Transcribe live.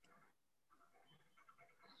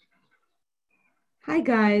Hi,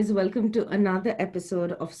 guys, welcome to another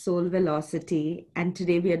episode of Soul Velocity. And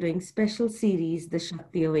today we are doing special series, The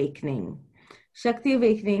Shakti Awakening. Shakti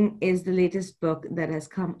Awakening is the latest book that has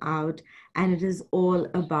come out, and it is all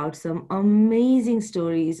about some amazing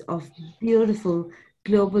stories of beautiful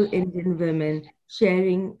global Indian women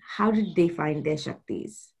sharing how did they find their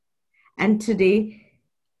Shaktis. And today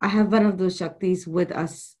I have one of those Shaktis with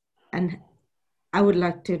us, and I would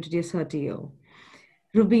like to introduce her to you.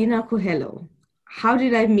 Rubina Coelho. How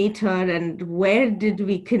did I meet her and where did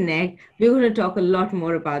we connect? We're going to talk a lot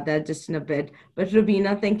more about that just in a bit. But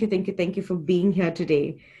Rubina, thank you for being here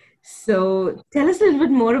today. So tell us a little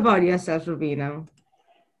bit more about yourself, Rubina.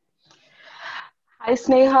 Hi,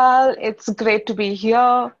 Snehal. It's great to be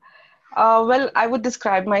here. I would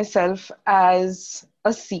describe myself as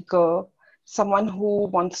a seeker, someone who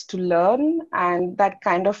wants to learn, and that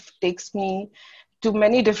kind of takes me to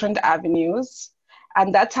many different avenues.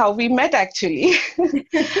 And that's how we met, actually.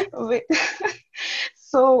 We-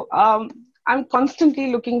 I'm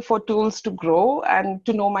constantly looking for tools to grow and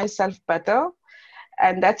to know myself better.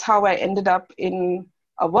 And that's how I ended up in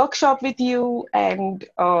a workshop with you and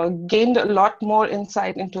gained a lot more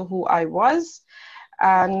insight into who I was.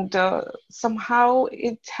 And somehow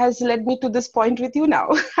it has led me to this point with you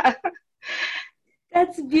now.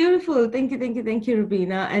 That's beautiful. Thank you,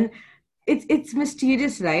 Rubina. And it's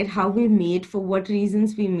mysterious, right? How we meet, for what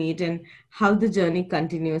reasons we meet, and how the journey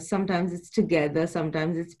continues. Sometimes it's together,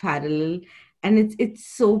 sometimes it's parallel, and it's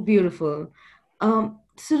so beautiful. So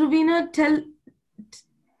Rubina, tell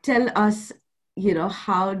us,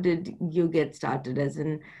 how did you get started? As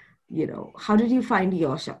in, how did you find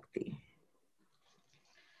your Shakti?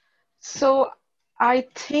 So I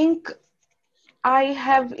think I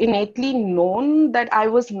have innately known that I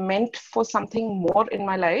was meant for something more in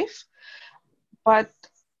my life, but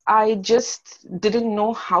I just didn't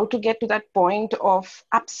know how to get to that point of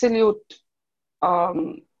absolute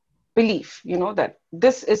um, belief, that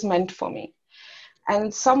this is meant for me.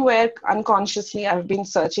 And somewhere unconsciously, I've been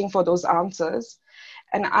searching for those answers.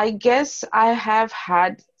 And I guess I have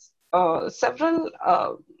had several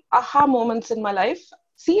aha moments in my life.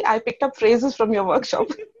 See, I picked up phrases from your workshop.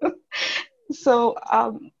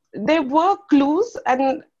 There were clues,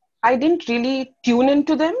 and I didn't really tune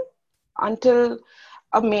into them until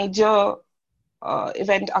a major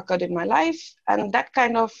event occurred in my life. And that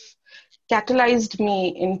kind of catalyzed me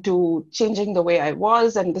into changing the way I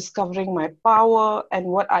was and discovering my power and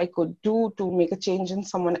what I could do to make a change in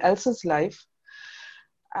someone else's life.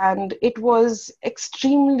 And it was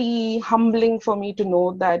extremely humbling for me to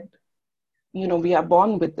know that, we are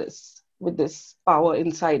born with this power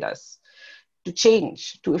inside us to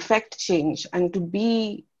change, to effect change, and to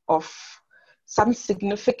be of some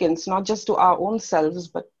significance, not just to our own selves,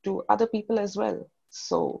 but to other people as well.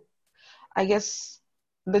 So I guess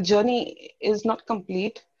the journey is not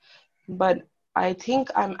complete, but I think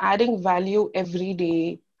I'm adding value every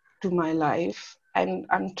day to my life, and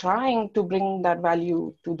I'm trying to bring that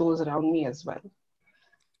value to those around me as well.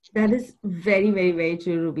 That is very, very, very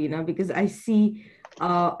true, Rubina, because I see,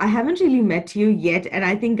 I haven't really met you yet. And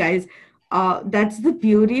I think, guys, that's the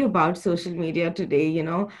beauty about social media today.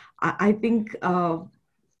 I think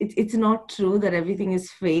it's not true that everything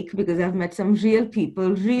is fake, because I've met some real people,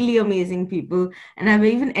 really amazing people, and I've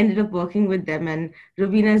even ended up working with them. And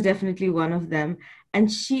Rubina is definitely one of them. And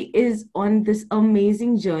she is on this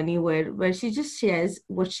amazing journey where she just shares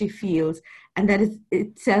what she feels, and that is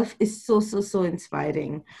itself is so, so, so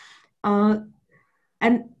inspiring. uh,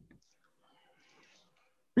 and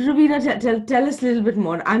Rubina, tell us a little bit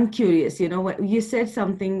more. I'm curious. What you said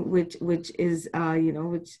something which is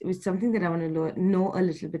which something that I want to know a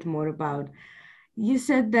little bit more about. You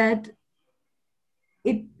said that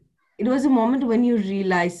it it was a moment when you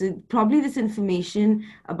realized that probably this information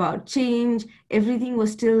about change, everything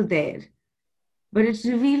was still there, but it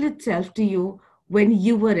revealed itself to you when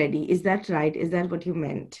you were ready. Is that right? Is that what you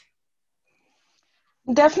meant?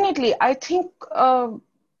 Definitely, I think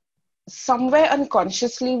somewhere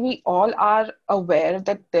unconsciously we all are aware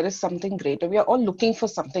that there is something greater. We are all looking for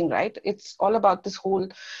something, right? It's all about this whole.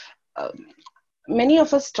 Um, Many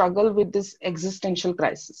of us struggle with this existential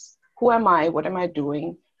crisis. Who am I? What am I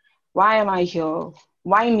doing? Why am I here?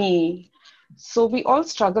 Why me? So we all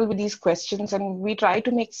struggle with these questions and we try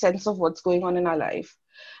to make sense of what's going on in our life.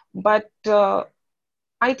 But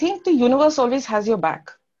I think the universe always has your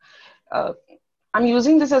back. Uh, I'm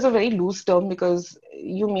using this as a very loose term because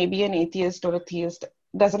you may be an atheist or a theist,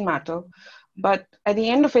 doesn't matter. But at the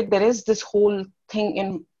end of it, there is this whole thing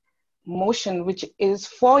in motion which is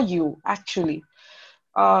for you, actually.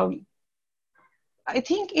 Um, I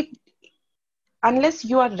think unless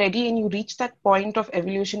you are ready and you reach that point of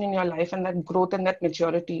evolution in your life and that growth and that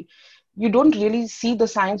maturity, you don't really see the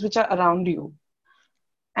signs which are around you.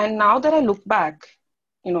 And now that I look back,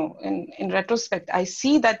 in retrospect, I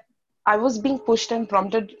see that I was being pushed and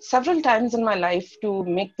prompted several times in my life to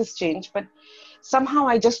make this change, but somehow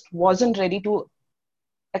I just wasn't ready to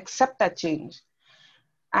accept that change.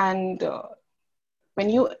 And when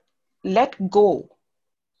you let go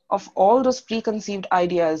of all those preconceived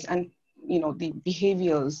ideas and the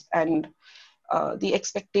behaviors and the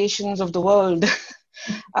expectations of the world,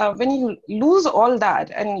 when you lose all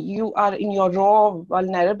that and you are in your raw,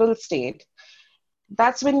 vulnerable state,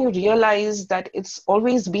 that's when you realize that it's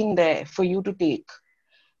always been there for you to take.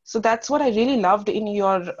 So that's what I really loved in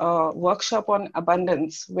your workshop on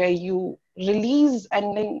abundance, where you release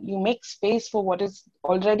and then you make space for what is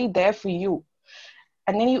already there for you.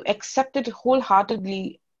 And then you accept it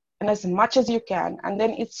wholeheartedly and as much as you can. And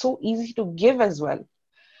then it's so easy to give as well.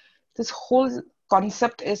 This whole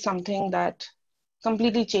concept is something that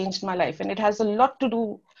completely changed my life. And it has a lot to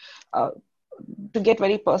do, uh, to get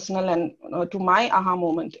very personal, and to my aha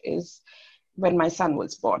moment is when my son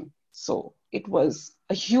was born. So it was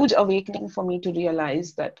a huge awakening for me to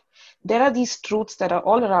realize that there are these truths that are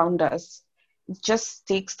all around us. It just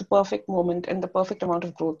takes the perfect moment and the perfect amount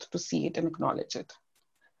of growth to see it and acknowledge it.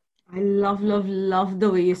 I love, love, love the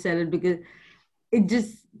way you said it, because it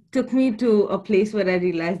just took me to a place where I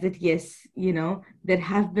realized that, yes, there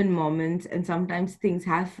have been moments and sometimes things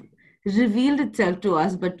have revealed itself to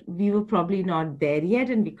us, but we were probably not there yet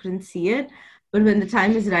and we couldn't see it. But when the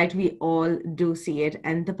time is right, we all do see it.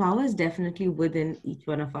 And the power is definitely within each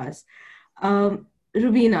one of us.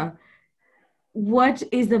 Rubina, what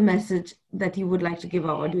is the message that you would like to give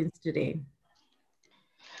our audience today?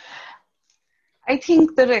 I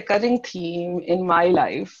think the recurring theme in my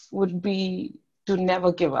life would be to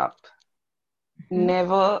never give up. Mhm.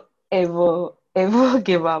 Never, ever, ever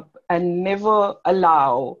give up, and never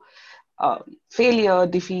allow failure,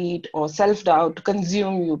 defeat, or self doubt to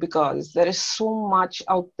consume you, because there is so much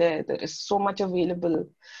out there, there is so much available.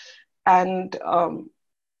 And uh,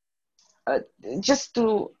 just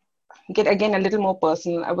to get again a little more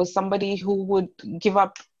personal, I was somebody who would give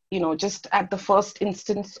up, just at the first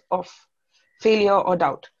instance of failure or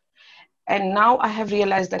doubt. And now I have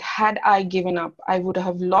realized that had I given up, I would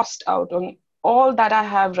have lost out on all that I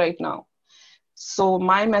have right now. So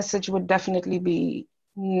my message would definitely be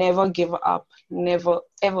never give up, never,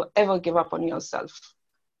 ever, ever give up on yourself.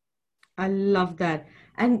 I love that.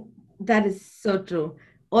 And that is so true.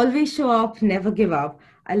 Always show up, never give up.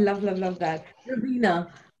 I love, love, love that.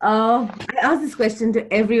 Rubina, I ask this question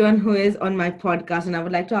to everyone who is on my podcast, and I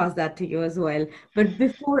would like to ask that to you as well. But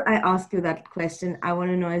before I ask you that question, I want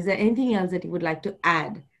to know, is there anything else that you would like to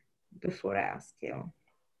add before I ask you?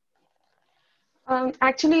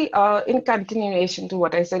 Actually, in continuation to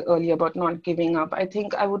what I said earlier about not giving up, I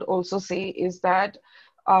think I would also say is that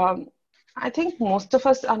um, I think most of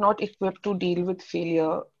us are not equipped to deal with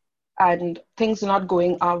failure and things not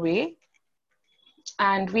going our way.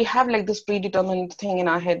 And we have like this predetermined thing in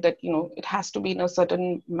our head that, it has to be in a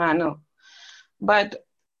certain manner. But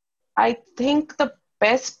I think the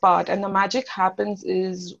best part and the magic happens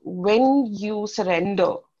is when you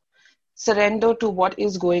surrender to what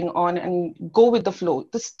is going on and go with the flow.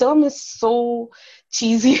 This term is so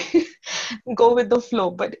cheesy, go with the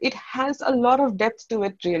flow, but it has a lot of depth to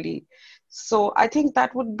it, really. So I think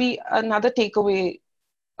that would be another takeaway,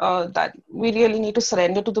 that we really need to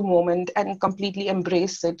surrender to the moment and completely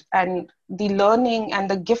embrace it. And the learning and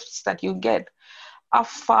the gifts that you get are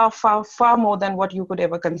far, far, far more than what you could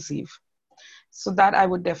ever conceive. So that I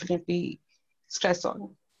would definitely stress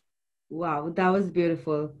on. Wow, that was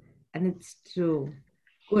beautiful. And it's true.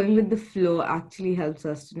 Going with the flow actually helps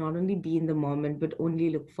us to not only be in the moment, but only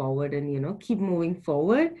look forward and, keep moving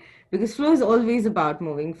forward, because flow is always about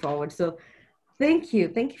moving forward. So thank you.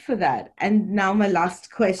 Thank you for that. And now my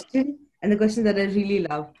last question, and the question that I really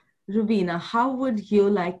love. Rubina, how would you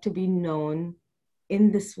like to be known in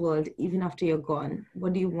this world even after you're gone?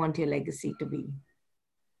 What do you want your legacy to be?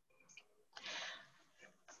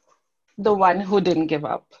 The one who didn't give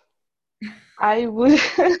up. I would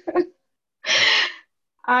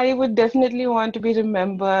I would definitely want to be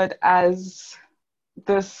remembered as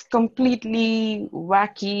this completely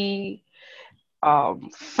wacky,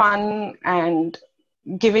 fun, and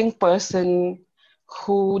giving person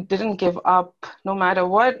who didn't give up no matter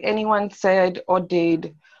what anyone said or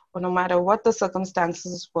did, or no matter what the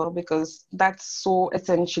circumstances were, because that's so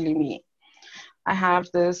essentially me. I have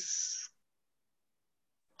this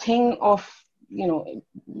thing of, you know,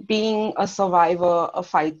 being a survivor, a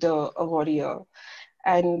fighter, a warrior.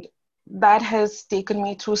 And that has taken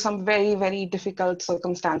me through some very, very difficult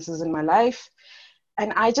circumstances in my life.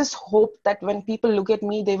 And I just hope that when people look at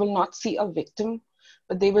me, they will not see a victim,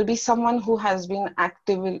 but they will be someone who has been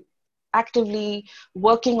actively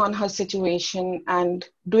working on her situation and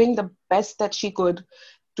doing the best that she could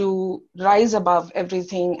to rise above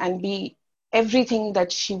everything and be everything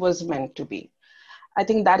that she was meant to be. I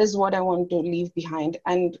think that is what I want to leave behind.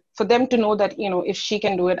 And for them to know that, if she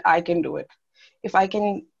can do it, I can do it. If I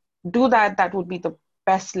can do that, that would be the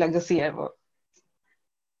best legacy ever.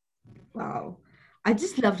 Wow. I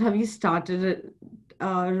just loved how you started it,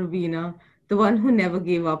 Rubina, the one who never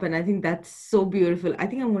gave up. And I think that's so beautiful. I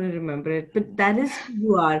think I'm going to remember it. But that is who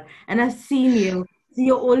you are. And I've seen you. So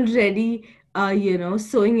you're already,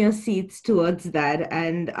 sowing your seeds towards that.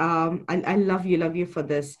 And I love you for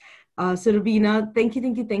this. So, Rubina, thank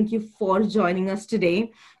you for joining us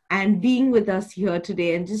today and being with us here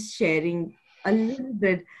today and just sharing a little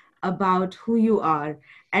bit about who you are.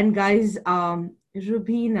 And guys,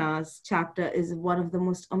 Rubina's chapter is one of the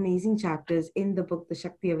most amazing chapters in the book, The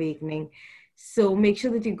Shakti Awakening. So make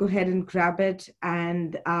sure that you go ahead and grab it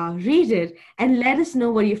and read it and let us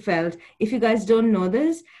know what you felt. If you guys don't know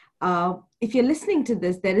this, if you're listening to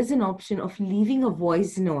this, there is an option of leaving a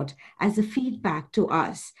voice note as a feedback to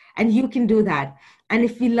us, and you can do that. And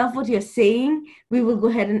if we love what you're saying, we will go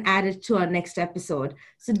ahead and add it to our next episode.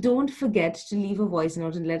 So don't forget to leave a voice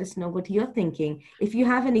note and let us know what you're thinking. If you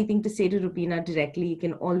have anything to say to Rubina directly, you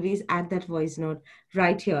can always add that voice note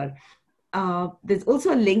right here. There's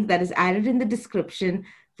also a link that is added in the description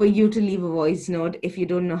for you to leave a voice note if you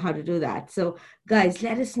don't know how to do that. So, guys,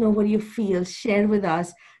 let us know what you feel. Share with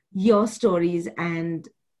us your stories and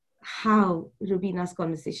how Rubina's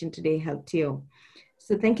conversation today helped you.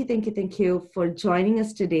 So, thank you for joining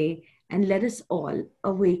us today. And let us all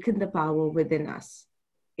awaken the power within us.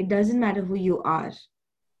 It doesn't matter who you are,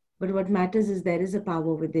 but what matters is there is a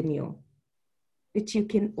power within you, which you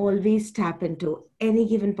can always tap into any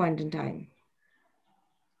given point in time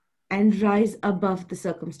and rise above the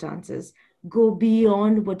circumstances. Go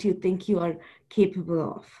beyond what you think you are capable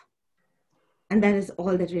of. And that is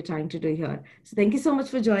all that we're trying to do here. So thank you so much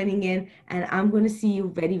for joining in. And I'm going to see you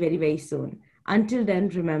very, very, very soon. Until then,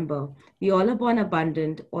 remember, we all are born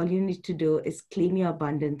abundant. All you need to do is claim your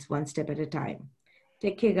abundance one step at a time.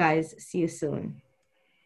 Take care, guys. See you soon.